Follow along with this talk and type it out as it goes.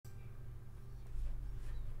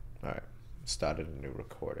Alright. Started a new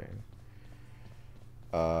recording.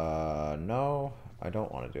 No, I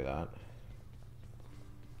don't want to do that.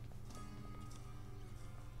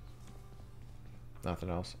 Nothing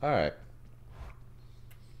else? Alright.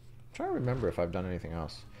 Trying to remember if I've done anything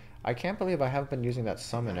else. I can't believe I haven't been using that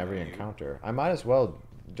summon every encounter. I might as well,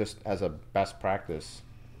 just as a best practice,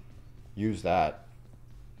 use that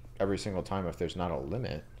every single time if there's not a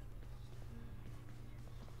limit.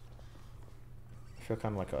 I feel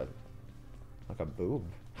kind of like a boob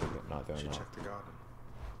for not doing that. Check the garden.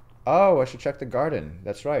 Oh, I should check the garden.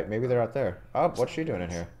 That's right. Maybe they're out there. Oh, what's she doing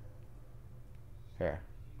in here? Here.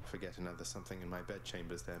 Forget another something in my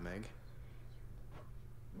bedchambers there, Meg.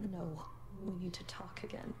 No, we need to talk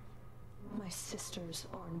again. My sisters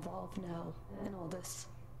are involved now in all this.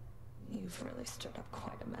 You've really stirred up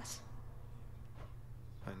quite a mess.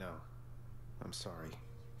 I know. I'm sorry,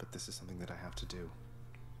 but this is something that I have to do.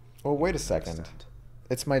 Well, wait a second.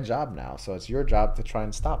 It's my job now, so it's your job to try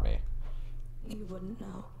and stop me. You wouldn't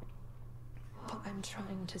know. What I'm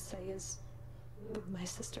trying to say is, with my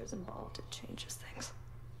sisters involved, it changes things.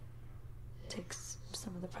 Takes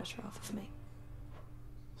some of the pressure off of me.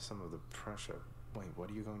 Some of the pressure? Wait, what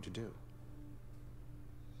are you going to do?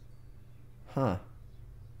 Huh.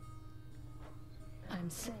 I'm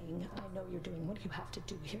saying I know you're doing what you have to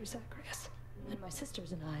do here, Zagreus. And my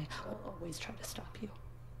sisters and I will always try to stop you.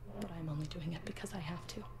 But I'm only doing it because I have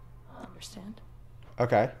to. Understand?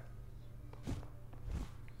 Okay.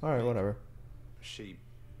 Alright, whatever. She...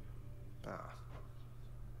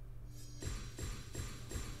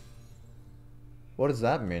 What does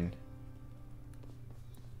that mean?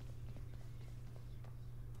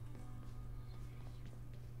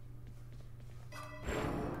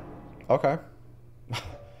 Okay.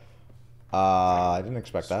 I didn't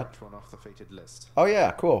expect that. One off the fated list. Oh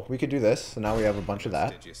yeah, cool. We could do this. So now we have a bunch of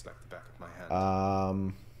that. Like the back of my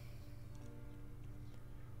hand.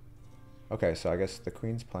 Okay, so I guess the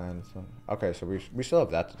Queen's plan. So, okay, so we still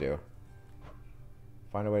have that to do.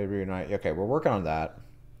 Find a way to reunite. Okay, we're working on that.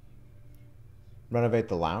 Renovate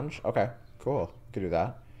the lounge. Okay, cool. Could do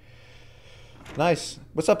that. Nice.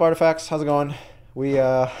 What's up, Artifacts? How's it going?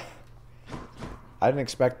 I didn't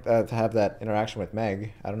expect to have that interaction with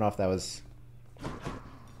Meg. I don't know if that was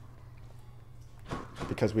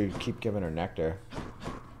because we keep giving her nectar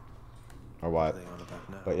or what.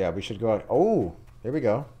 But yeah, we should go out. Oh, here we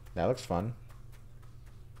go. That looks fun.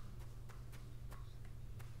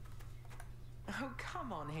 Oh,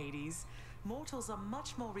 come on, Hades. Mortals are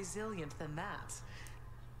much more resilient than that.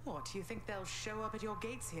 What, do you think they'll show up at your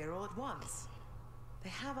gates here all at once? They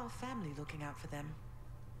have our family looking out for them.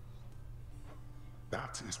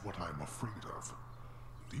 That is what I'm afraid of.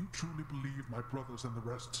 Do you truly believe my brothers and the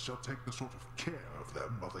rest shall take the sort of care of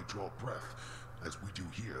them while they draw breath, as we do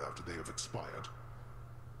here after they have expired?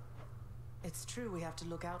 It's true we have to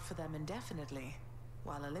look out for them indefinitely,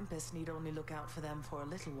 while Olympus need only look out for them for a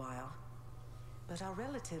little while. But our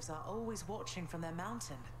relatives are always watching from their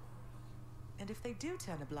mountain. And if they do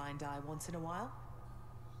turn a blind eye once in a while,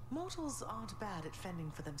 mortals aren't bad at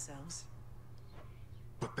fending for themselves.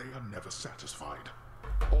 But they are never satisfied,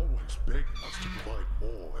 always begging us to provide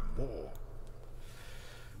more and more.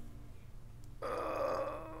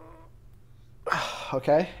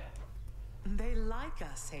 Okay. They like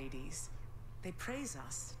us, Hades. They praise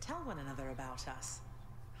us, tell one another about us.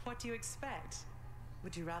 What do you expect?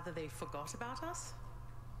 Would you rather they forgot about us?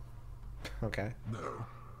 Okay. No.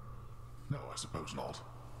 No, I suppose not.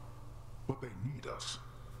 But they need us.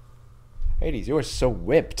 Hades, you are so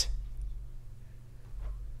whipped.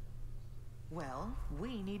 Well,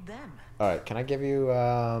 we need them. Alright, can I give you,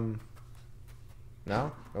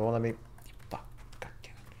 No? It won't let me... Fuck. God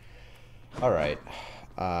damn it. Alright.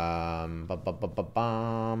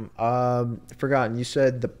 Forgotten. You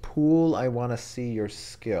said the pool, I want to see your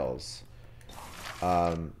skills.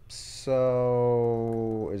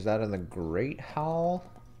 So... Is that in the Great Hall?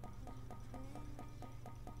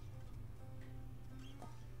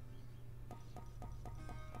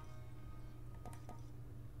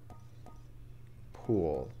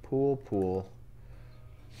 Pool.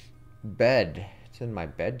 Bed. It's in my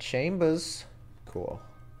bed chambers. Cool.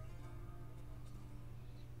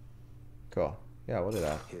 Yeah, we'll do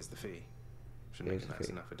that. Here's the fee. Should make a nice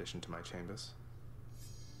enough addition to my chambers.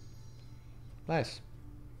 Nice.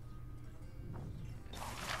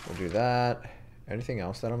 We'll do that. Anything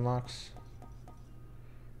else that unlocks?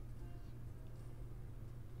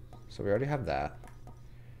 So we already have that.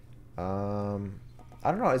 I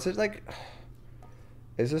don't know. Is it like...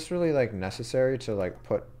 Is this really like necessary to like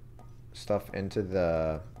put stuff into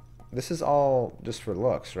the... This is all just for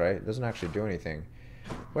looks, right? It doesn't actually do anything.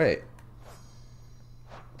 Wait.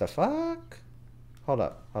 the fuck? Hold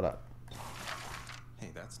up, hold up. Hey,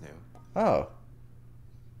 that's new. Oh.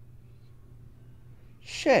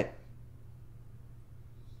 Shit.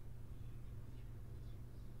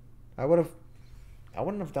 I wouldn't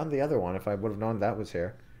have done the other one if I would have known that was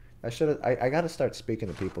here. I gotta start speaking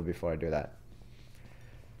to people before I do that.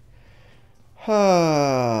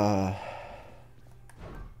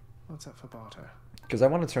 What's up for barter? Because I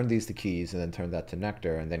want to turn these to keys and then turn that to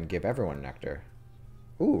nectar and then give everyone nectar.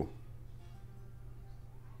 Ooh.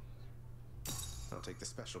 I'll take the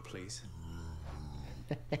special, please.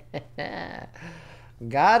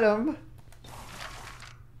 Got him.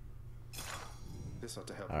 This ought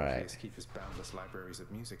to help All right. Orpheus keep his boundless libraries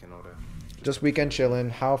of music in order. Just weekend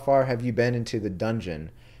chillin'. How far have you been into the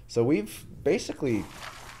dungeon? So we've basically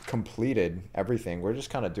completed everything. We're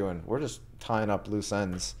just tying up loose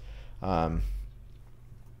ends.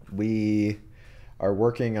 We are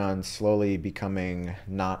working on slowly becoming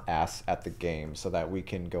not ass at the game so that we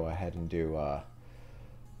can go ahead and do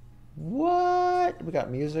what? We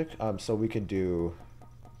got music, so we could do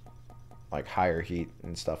like higher heat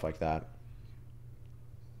and stuff like that.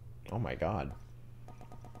 Oh my god.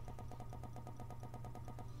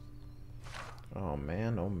 Oh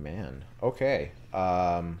man, oh man. Okay.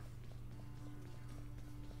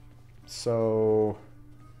 So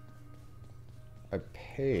I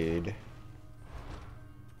paid.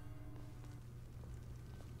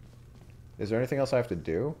 Is there anything else I have to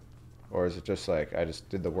do? Or is it just like I just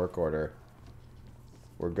did the work order?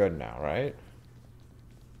 We're good now, right?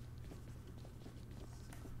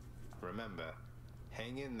 Remember,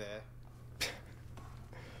 hang in there.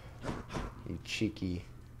 You cheeky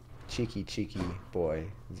boy,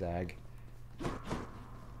 Zag.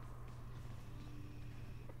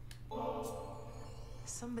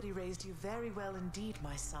 Somebody raised you very well indeed,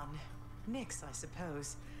 my son. Nyx, I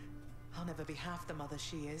suppose. I'll never be half the mother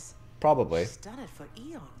she is. Probably. She's done it for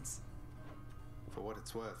eons. For what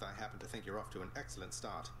it's worth, I happen to think you're off to an excellent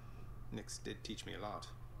start. Nyx did teach me a lot.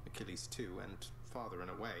 Achilles too, and father in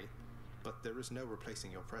a way. But there is no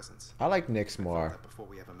replacing your presence. I like Nyx I more. thought that before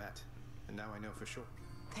we ever met, and now I know for sure.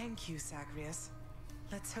 Thank you, Zagreus.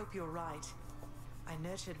 Let's hope you're right. I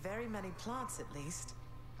nurtured very many plants, at least.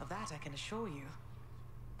 Of that I can assure you.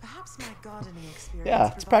 Perhaps my gardening experience. Yeah,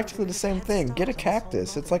 it's provided practically a the bit of same head thing. start Get a on this whole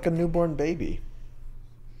cactus. It's novel. like a newborn baby.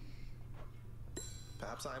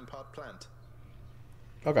 Perhaps I am part plant.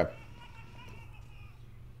 Okay.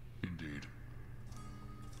 Indeed.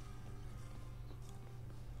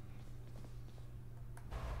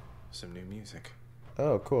 Some new music.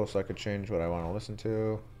 Oh, cool. So I could change what I want to listen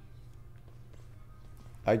to.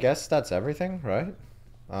 I guess that's everything, right?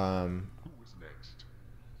 Who is next?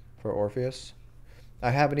 For Orpheus. I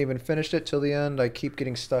haven't even finished it till the end. I keep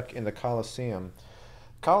getting stuck in the Colosseum.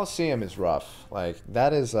 Colosseum is rough. Like,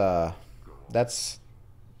 that is, that's...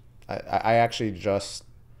 I actually just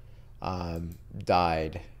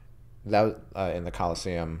died that in the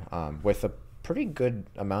Colosseum with a pretty good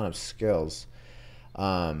amount of skills.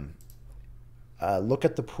 Look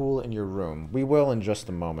at the pool in your room. We will in just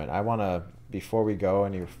a moment. I want to, before we go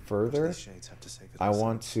any further, These shades have to say for I themselves.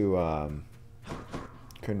 want to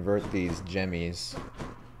convert these gemmies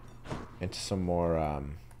into some more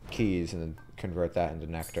keys and then convert that into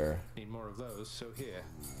nectar. Need more of those, so here.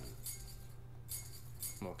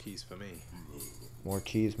 More keys for me. More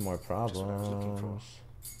keys, more Just what I was looking for. problems.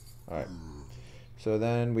 Alright. So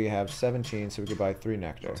then we have 17, so we could buy 3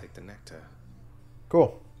 nectar. I'll take the nectar.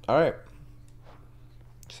 Cool. Alright.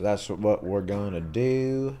 So that's what we're gonna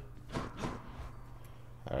do.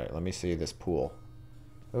 Alright, let me see this pool.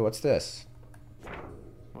 Oh, what's this?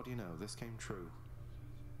 What do you know? This came true.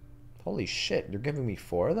 Holy shit, you're giving me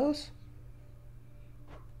 4 of those?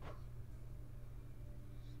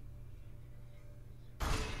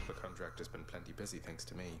 The contractor's been plenty busy thanks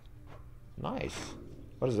to me. Nice.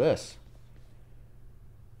 What is this?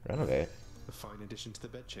 Renovate. A fine addition to the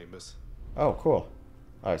bedchambers. Oh, cool.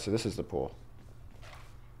 Alright, so this is the pool.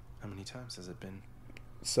 How many times has it been?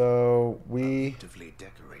 So we... Beautifully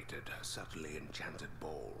decorated, subtly enchanted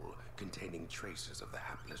ball, containing traces of the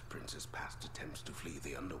hapless prince's past attempts to flee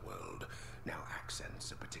the underworld, now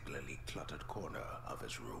accents a particularly cluttered corner of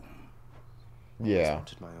his room. Always Yeah.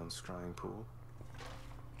 wanted my own scrying pool.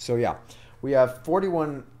 So yeah, we have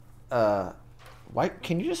 41. Why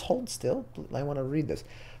can you just hold still? I want to read this.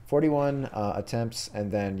 41 attempts,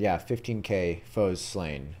 and then yeah, 15k foes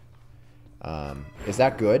slain. Is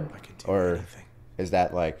that good, I can do or anything. is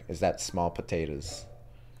that small potatoes?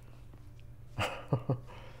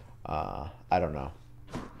 I don't know.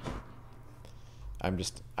 I'm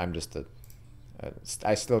just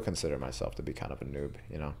I still consider myself to be kind of a noob,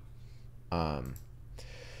 you know.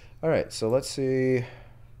 Alright, so let's see.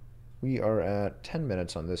 We are at 10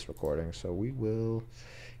 minutes on this recording, so we will...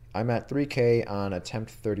 I'm at 3K on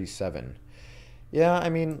attempt 37. Yeah,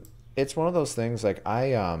 I mean, it's one of those things, like,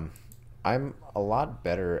 I'm a lot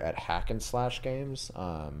better at hack and slash games,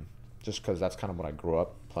 just because that's kind of what I grew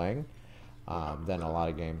up playing, than a lot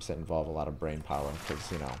of games that involve a lot of brain power,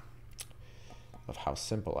 because, you know, of how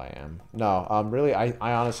simple I am. No, really, I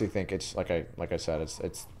honestly think it's, like I said,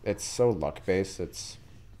 it's so luck-based, it's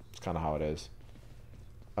kind of how it is.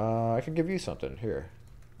 I can give you something, here.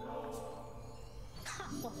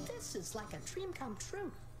 Well, this is like a dream come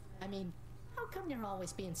true. I mean, how come you're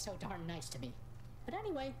always being so darn nice to me? But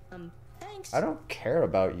anyway, thanks. I don't care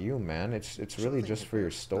about you, man. It's really just for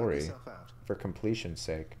your story, for completion's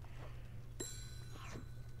sake.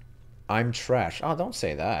 I'm trash. Oh, don't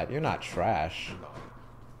say that. You're not trash.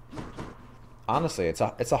 Honestly, it's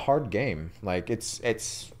a hard game. Like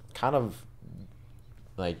it's kind of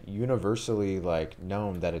like universally like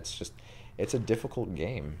known that it's a difficult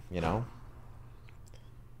game, you know?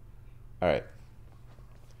 All right.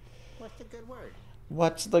 What's the good word?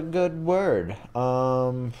 What's the good word?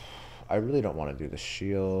 I really don't want to do the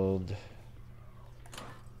shield.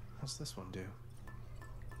 What's this one do?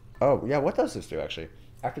 Oh, yeah, what does this do, actually?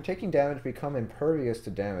 After taking damage, become impervious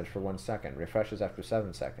to damage for 1 second. Refreshes after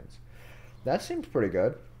 7 seconds. That seems pretty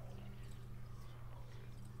good.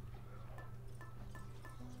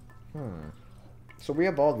 So we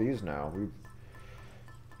have all these now.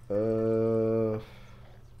 You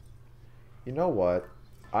know what?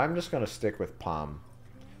 I'm just going to stick with Palm.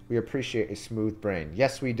 We appreciate a smooth brain.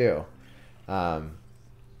 Yes, we do. No,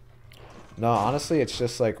 honestly, it's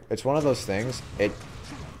just like, it's one of those things.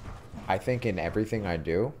 I think in everything I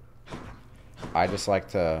do, I just like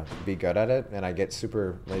to be good at it, and I get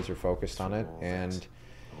super laser focused on it. And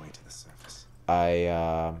Way to the surface.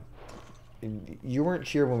 you weren't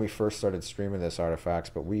here when we first started streaming this Artifacts,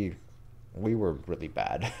 but we were really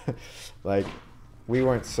bad. Like, we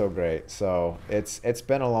weren't so great. So it's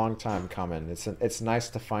been a long time coming. It's nice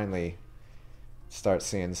to finally start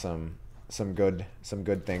seeing some good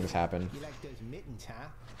things happen. You like those mittens, huh?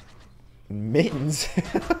 Mittens.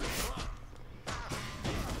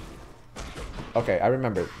 Okay, I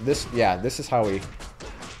remember this. Yeah, this is how we.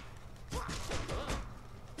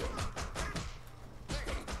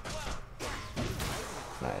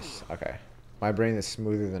 Nice. Okay, my brain is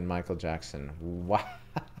smoother than Michael Jackson.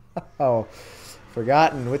 Wow.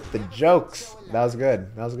 Forgotten with the jokes. That was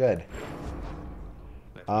good. That was good.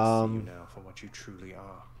 Let me see you now for what you truly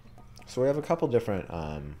are. So we have a couple different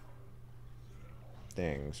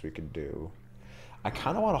things we could do. I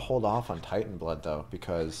kind of want to hold off on Titan Blood though,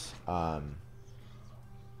 because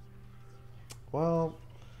well,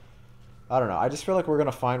 I don't know. I just feel like we're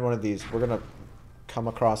gonna find one of these. We're gonna come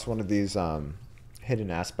across one of these hidden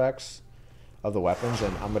aspects of the weapons,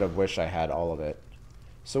 and I'm gonna wish I had all of it.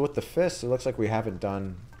 So with the fist, it looks like we haven't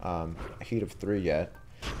done Heat of 3 yet.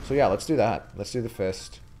 So yeah, let's do that. Let's do the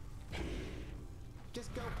fist.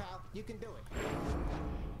 Just go, pal. You can do it.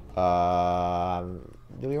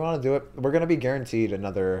 Do we want to do it? We're going to be guaranteed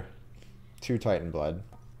another 2 Titan Blood.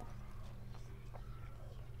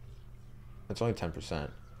 It's only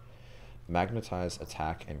 10%. Magnetize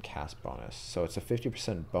attack and cast bonus. So it's a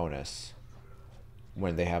 50% bonus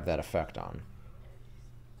when they have that effect on.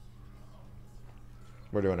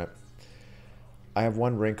 We're doing it. I have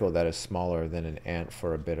one wrinkle that is smaller than an ant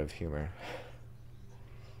for a bit of humor.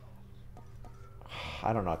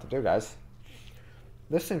 I don't know what to do, guys.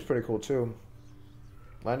 This seems pretty cool too.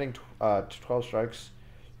 Landing 12 strikes,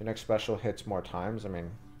 your next special hits more times. I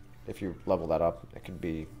mean, if you level that up, it could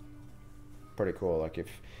be pretty cool. Like if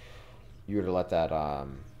you were to let that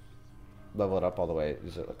level it up all the way,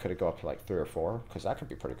 could it go up to like 3 or 4? Because that could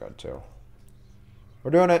be pretty good too.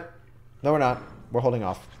 We're doing it. No, we're not. We're holding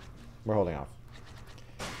off. We're holding off.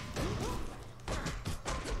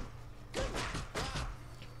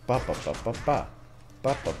 Ba ba ba ba ba.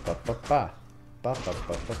 Ba ba ba ba ba. Ba ba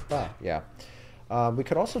ba ba ba. Yeah. We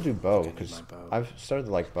could also do bow, because I've started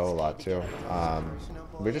to like bow a lot too.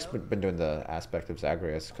 We've just been doing the aspect of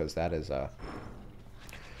Zagreus, because that is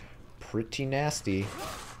pretty nasty.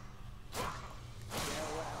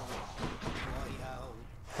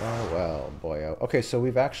 Oh well, boyo. Okay, so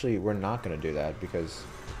we're not gonna do that because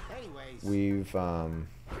we've already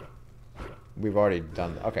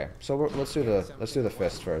done. Okay, so let's do the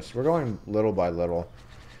fist first. We're going little by little,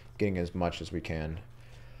 getting as much as we can.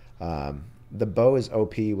 The bow is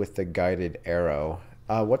OP with the guided arrow.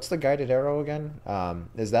 What's the guided arrow again?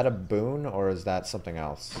 Is that a boon or is that something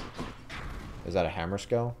else? Is that a hammer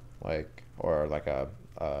skill, or like a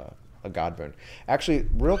god boon? Actually,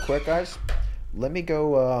 real quick, guys. let me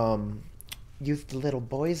go use the little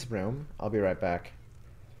boy's room. I'll be right back.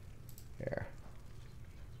 Here.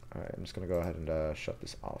 Alright, I'm just gonna go ahead and shut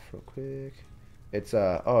this off real quick. It's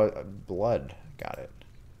oh, blood. Got it.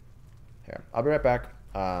 Here. I'll be right back.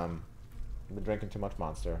 I've been drinking too much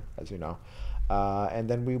Monster, as you know. And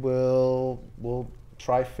then we'll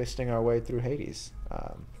try fisting our way through Hades.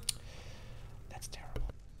 That's terrible.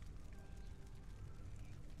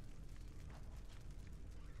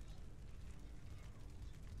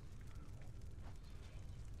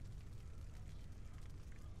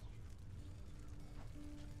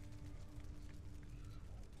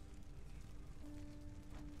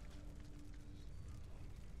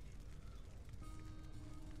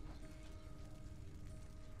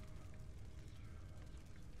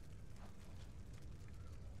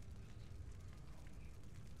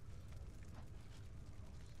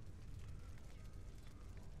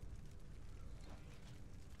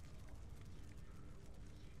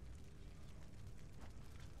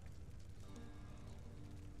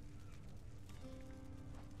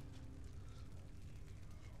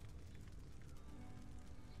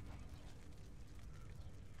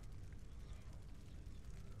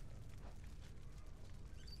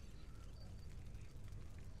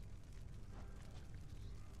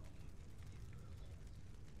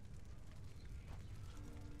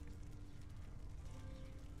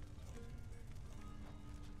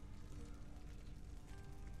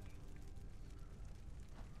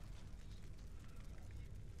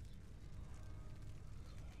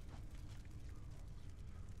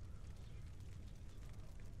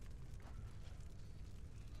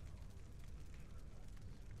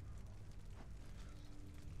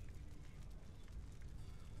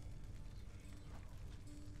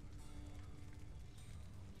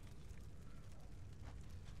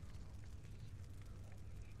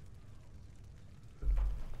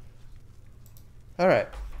 All right,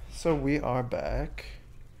 so we are back.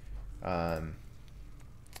 We're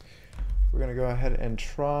gonna go ahead and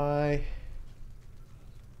try.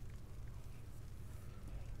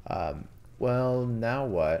 Well, now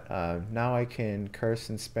what? Now I can curse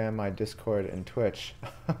and spam my Discord and Twitch.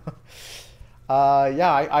 Yeah,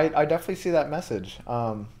 I definitely see that message.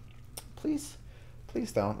 Please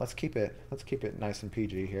don't. Let's keep it nice and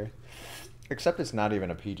PG here. Except it's not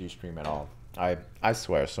even a PG stream at all. I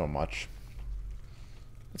swear so much.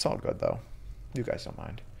 It's all good though. You guys don't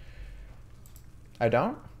mind. I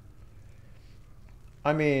don't?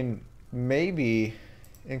 I mean, maybe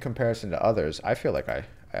in comparison to others, I feel like I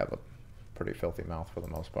have a pretty filthy mouth for the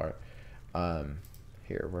most part.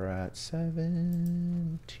 Here, we're at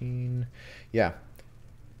 17. Yeah.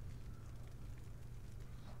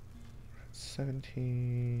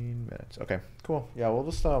 17 minutes. Okay, cool. Yeah, we'll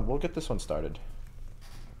just we'll get this one started.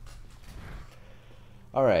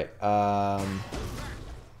 All right.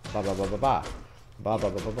 Ba ba ba ba ba. Ba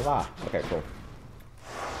ba ba ba ba ba. Okay, cool.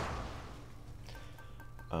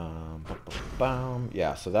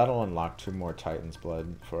 Yeah, so that'll unlock 2 more Titan's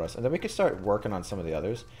Blood for us, and then we can start working on some of the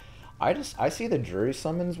others. I see the Jury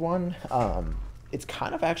Summons one. It's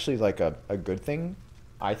kind of actually like a good thing,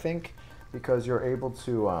 I think, because you're able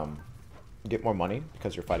to get more money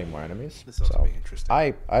because you're fighting more enemies. This ought to be interesting.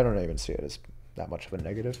 I don't even see it as that much of a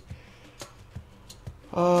negative.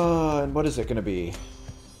 And what is it going to be?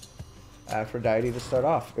 Aphrodite to start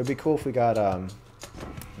off. It would be cool if we got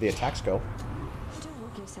the attack skill. Don't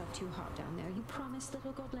work yourself too hard down there, you promised,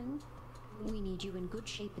 little godling. We need you in good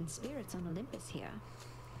shape and spirits on Olympus here.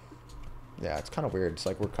 Yeah, it's kind of weird. It's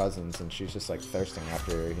like we're cousins and she's just like thirsting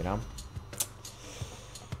after her, you know?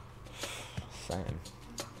 Saying.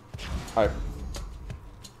 Alright.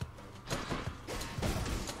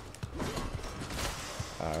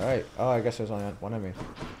 Alright. Oh, I guess there's only one enemy.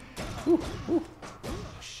 Whew, whew.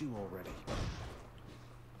 Shoe already.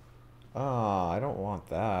 Ah, I don't want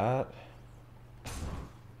that.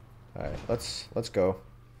 Alright, let's go.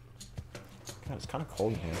 God, it's kind of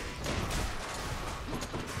cold in here.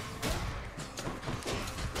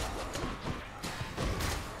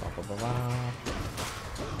 Ba, ba, ba, ba.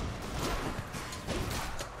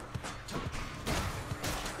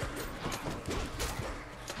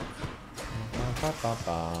 Ba, ba, ba,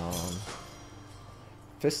 ba.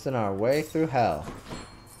 Fisting our way through hell.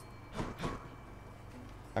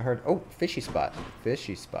 I heard, oh, fishy spot.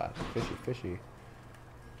 Fishy spot. Fishy, fishy.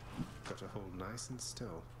 Got to hold nice and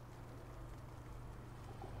still.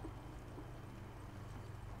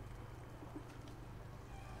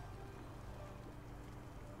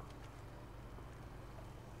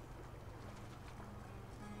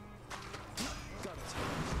 Got it.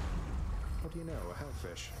 What do you know? A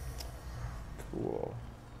hellfish. Cool.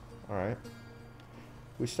 Alright.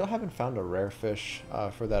 We still haven't found a rare fish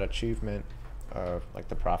for that achievement, like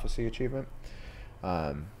the prophecy achievement.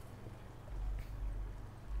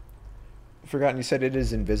 Forgotten, you said it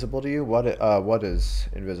is invisible to you? What is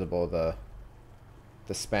invisible? The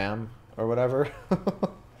spam or whatever?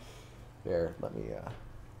 Here, let me,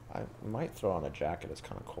 I might throw on a jacket, it's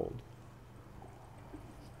kind of cold.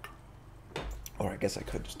 Or I guess I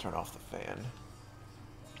could just turn off the fan.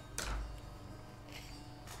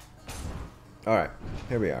 Alright,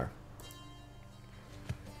 here we are.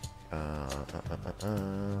 Clouds.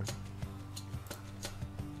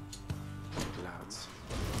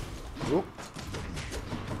 Oop.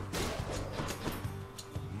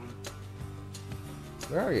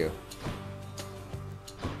 Where are you?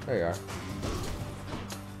 There you are.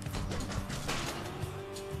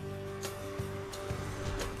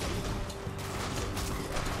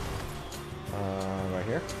 Right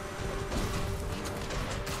here.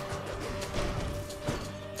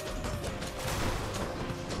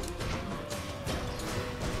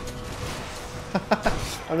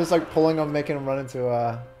 I'm just like pulling them, making them run into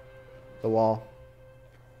the wall.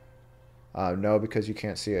 No, because you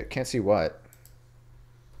can't see it. Can't see what?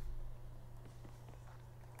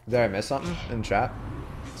 Did I miss something in chat?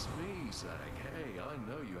 It's me, Zach. Hey, I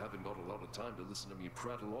know you haven't got a lot of time to listen to me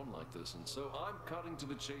prattle on like this, and so I'm cutting to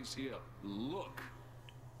the chase here. Look.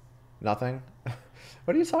 Nothing?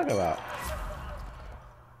 What are you talking about?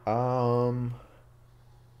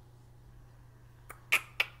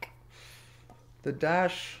 The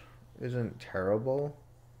dash isn't terrible.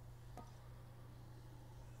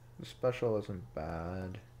 The special isn't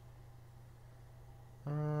bad.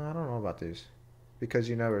 I don't know about these. Because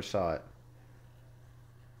you never saw it.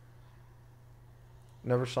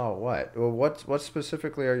 Never saw what? Well, what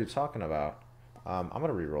specifically are you talking about? I'm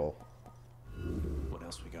gonna re-roll. What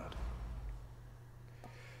else we got?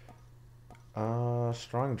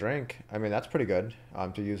 Strong drink. I mean, that's pretty good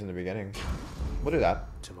to use in the beginning. We'll do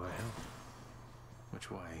that. To my health.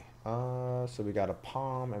 Which way? So we got a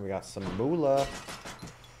palm and we got some moolah.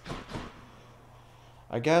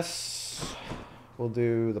 I guess we'll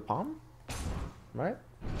do the palm, right?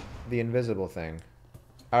 The invisible thing.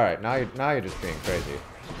 All right, now you're just being crazy.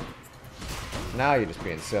 Now you're just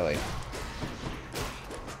being silly.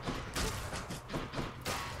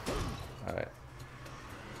 All right.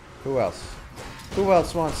 Who else? Who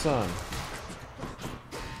else wants some?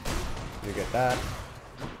 You get that.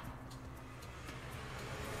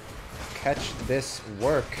 Catch this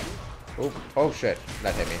work. Oh shit,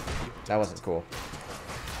 that hit me. That wasn't cool.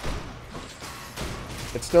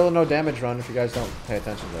 It's still a no damage run if you guys don't pay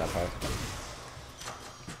attention to that part.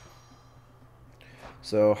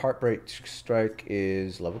 So Heartbreak Strike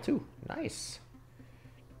is level 2. Nice.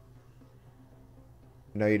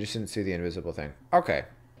 No, you just didn't see the invisible thing. Okay.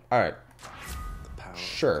 Alright.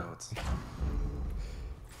 Sure.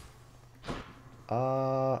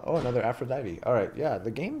 Oh, another Aphrodite. Alright, yeah,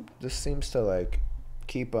 the game just seems to like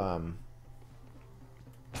keep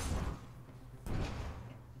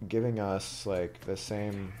giving us like the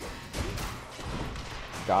same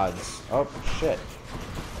gods. Oh shit.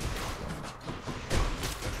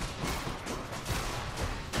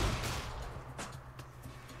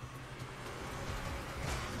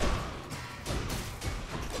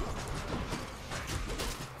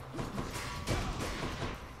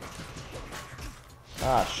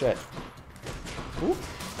 Ah, shit. Whoop.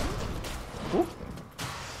 Whoop.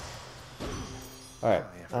 Alright.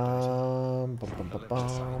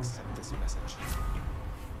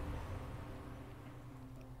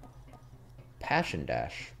 Passion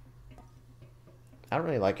Dash. I don't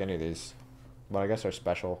really like any of these, but I guess our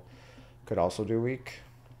special could also do weak.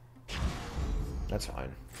 That's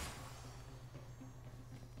fine.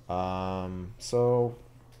 So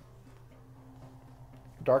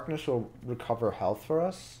Darkness will recover health for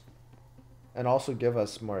us and also give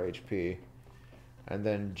us more HP. And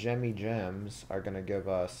then Gemmy Gems are going to give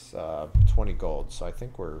us 20 gold. So I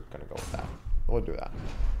think we're going to go with that. We'll do that.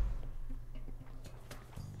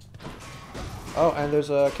 Oh, and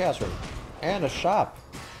there's a Chaos Room. And a shop.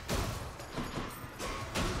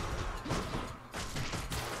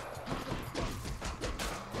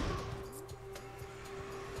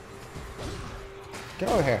 Get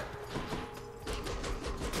over here.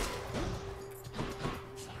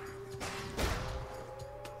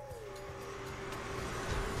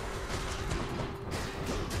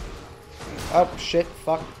 Oh, shit,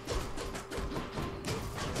 fuck.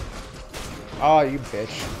 Oh, you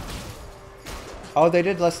bitch. Oh, they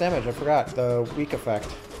did less damage, I forgot. The weak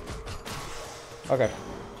effect. Okay.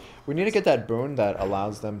 We need to get that boon that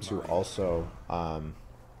allows them to also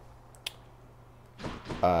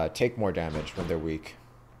take more damage when they're weak.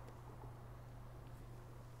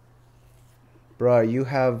 Bruh, you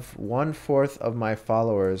have 1/4 of my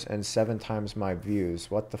followers and 7 times my views.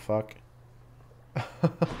 What the fuck?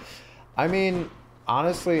 I mean,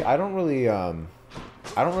 honestly, I don't really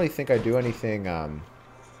think I do anything,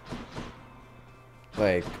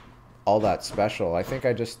 like, all that special. I think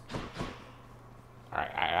I just,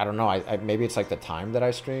 I don't know, maybe it's like the time that I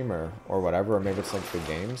stream or whatever, or maybe it's like the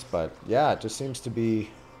games, but yeah, it just seems to be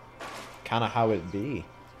kind of how it be.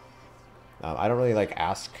 I don't really, like,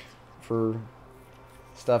 ask for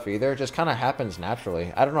stuff either. It just kind of happens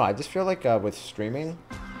naturally. I don't know, I just feel like with streaming,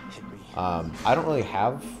 I don't really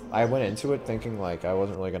have, I went into it thinking like I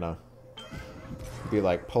wasn't really gonna be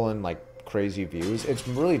like pulling like crazy views. It's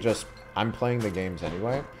really just, I'm playing the games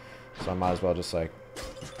anyway, so I might as well just like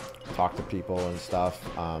talk to people and stuff.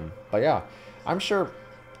 But yeah, I'm sure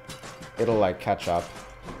it'll like catch up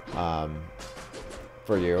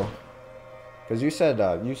for you, because you said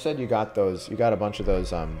you got those, you got a bunch of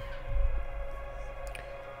those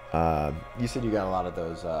you said you got a lot of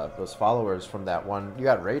those followers from that one. You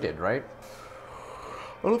got rated, right?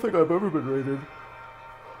 I don't think I've ever been rated.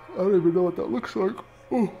 I don't even know what that looks like.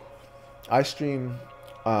 Ooh. I stream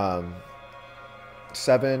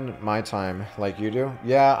 7 my time like you do.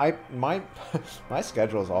 Yeah, my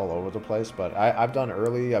schedule is all over the place, but I've done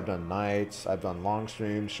early, I've done nights, I've done long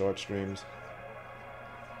streams, short streams.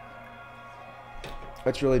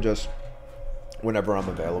 It's really just whenever I'm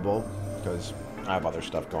available, because I have other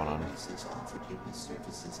stuff going on.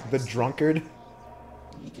 The drunkard?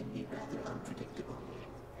 He can be rather unpredictable,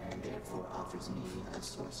 and therefore offers me a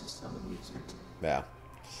source of some amusement. Yeah,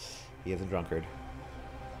 he is a drunkard.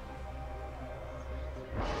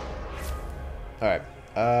 Alright,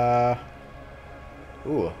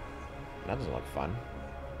 ooh, that doesn't look fun.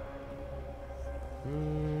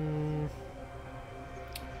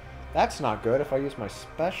 That's not good if I use my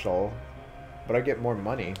special, but I get more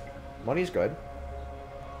money. Money's good.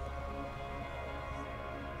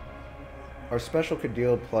 Our special could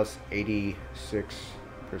deal plus 86%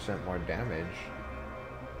 more damage.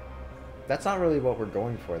 That's not really what we're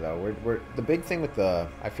going for, though. We're the big thing with the,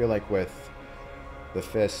 I feel like with the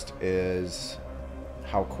fist is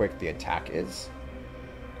how quick the attack is.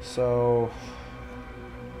 So,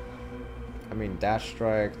 I mean, dash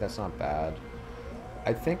strike, that's not bad.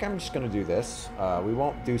 I think I'm just gonna do this. We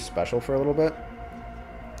won't do special for a little bit.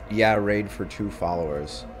 Yeah, raid for 2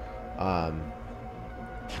 followers.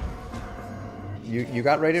 You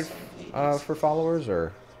got rated for followers,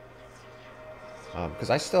 or because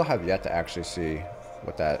I still have yet to actually see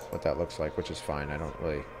what that looks like, which is fine. I don't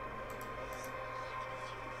really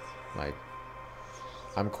like.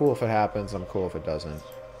 I'm cool if it happens. I'm cool if it doesn't.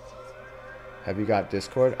 Have you got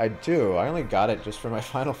Discord? I do. I only got it just for my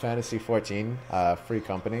Final Fantasy 14 free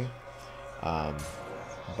company.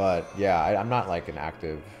 But yeah, I'm not like an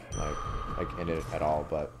active like in it at all.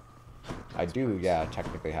 But I do, yeah,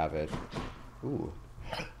 technically have it. Ooh,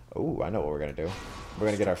 ooh, I know what we're gonna do. We're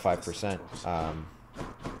gonna get our 5%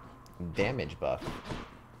 damage buff.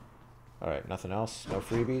 All right, nothing else. No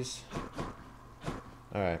freebies.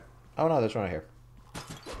 All right. Oh no, there's one right here.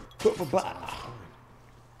 There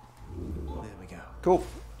we go. Cool.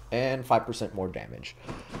 And 5% more damage.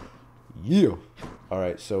 Yeah. All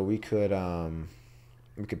right, so we could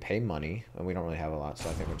pay money, and we don't really have a lot, so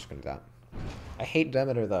I think we're just gonna do that. I hate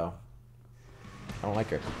Demeter though. I don't like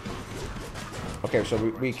her. Okay, so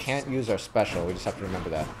we can't use our special. We just have to remember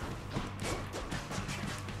that.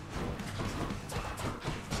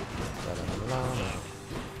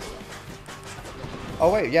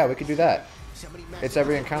 Oh wait, yeah, we could do that. It's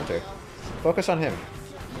every encounter. Focus on him.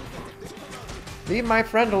 Leave my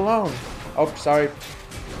friend alone. Oh, sorry.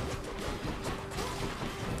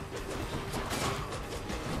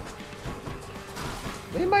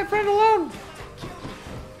 Leave my friend alone.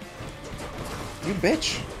 You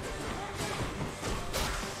bitch.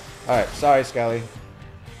 Alright, sorry, Skelly.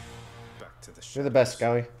 Back to the You're the best,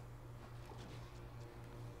 Skelly.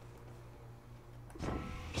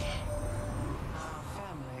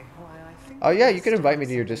 Oh yeah, you can invite me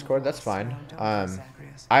to your Discord. That's fine.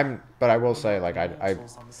 But I will say, like,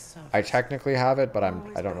 I technically have it, but I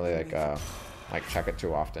don't really like check it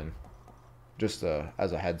too often. Just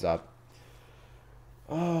as a heads up.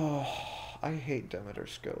 Oh, I hate Demeter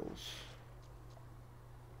skills.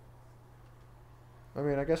 I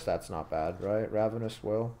mean, I guess that's not bad, right? Ravenous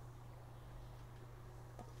Will.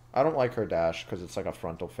 I don't like her dash because it's like a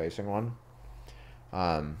frontal facing one.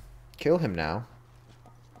 Kill him now.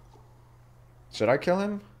 Should I kill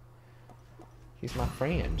him? He's my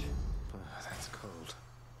friend. Oh, that's cold.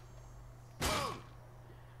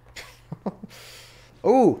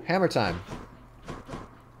 Ooh, hammer time.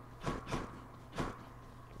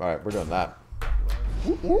 Alright, we're doing that.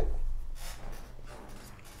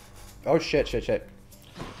 Oh shit, shit, shit.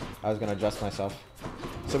 I was gonna adjust myself.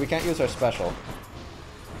 So we can't use our special.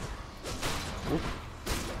 Oop.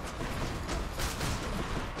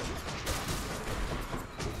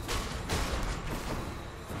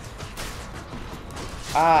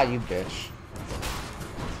 Ah, you bitch.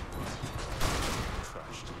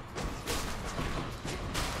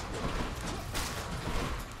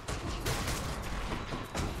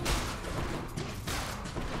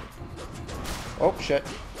 Oh, shit.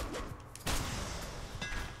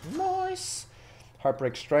 Nice.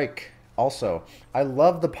 Heartbreak Strike. Also, I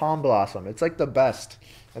love the Palm Blossom. It's like the best.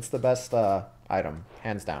 It's the best item,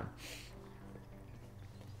 hands down.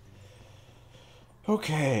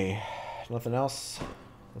 Okay. Nothing else?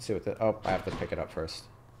 Let's see what the... Oh, I have to pick it up first.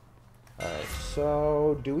 Alright,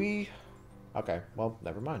 so do we... Okay, well,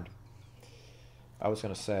 never mind. I was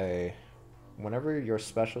going to say, whenever your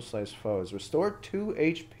special slays foes, restore 2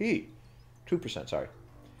 HP. 2%, sorry.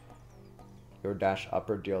 Your dash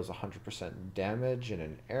upper deals 100% damage in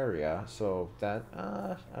an area, so that,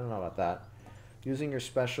 I don't know about that. Using your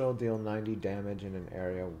special, deal 90 damage in an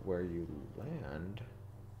area where you land.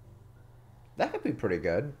 That could be pretty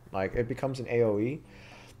good. Like, it becomes an AoE.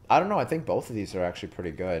 I don't know, I think both of these are actually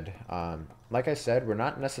pretty good. Like I said, we're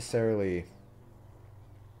not necessarily,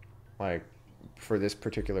 like, for this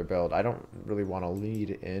particular build, I don't really want to lead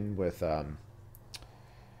in with,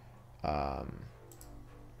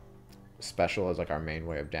 special as like our main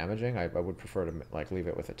way of damaging. I would prefer to like leave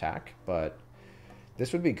it with attack, but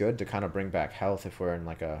this would be good to kind of bring back health if we're in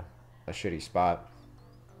like a shitty spot.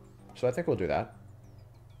 So I think we'll do that.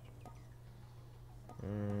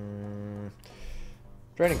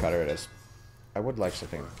 Draining Cutter it is. I would like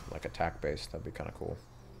something like attack based. That'd be kind of cool.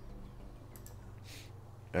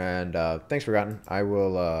 And thanks Forgotten. I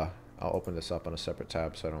will I'll open this up on a separate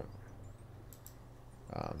tab so I don't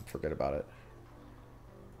forget about it.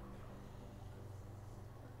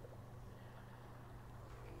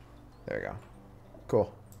 There you go.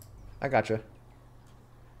 Cool. I gotcha.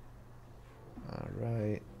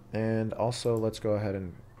 Alright. And also, let's go ahead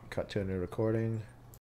and cut to a new recording.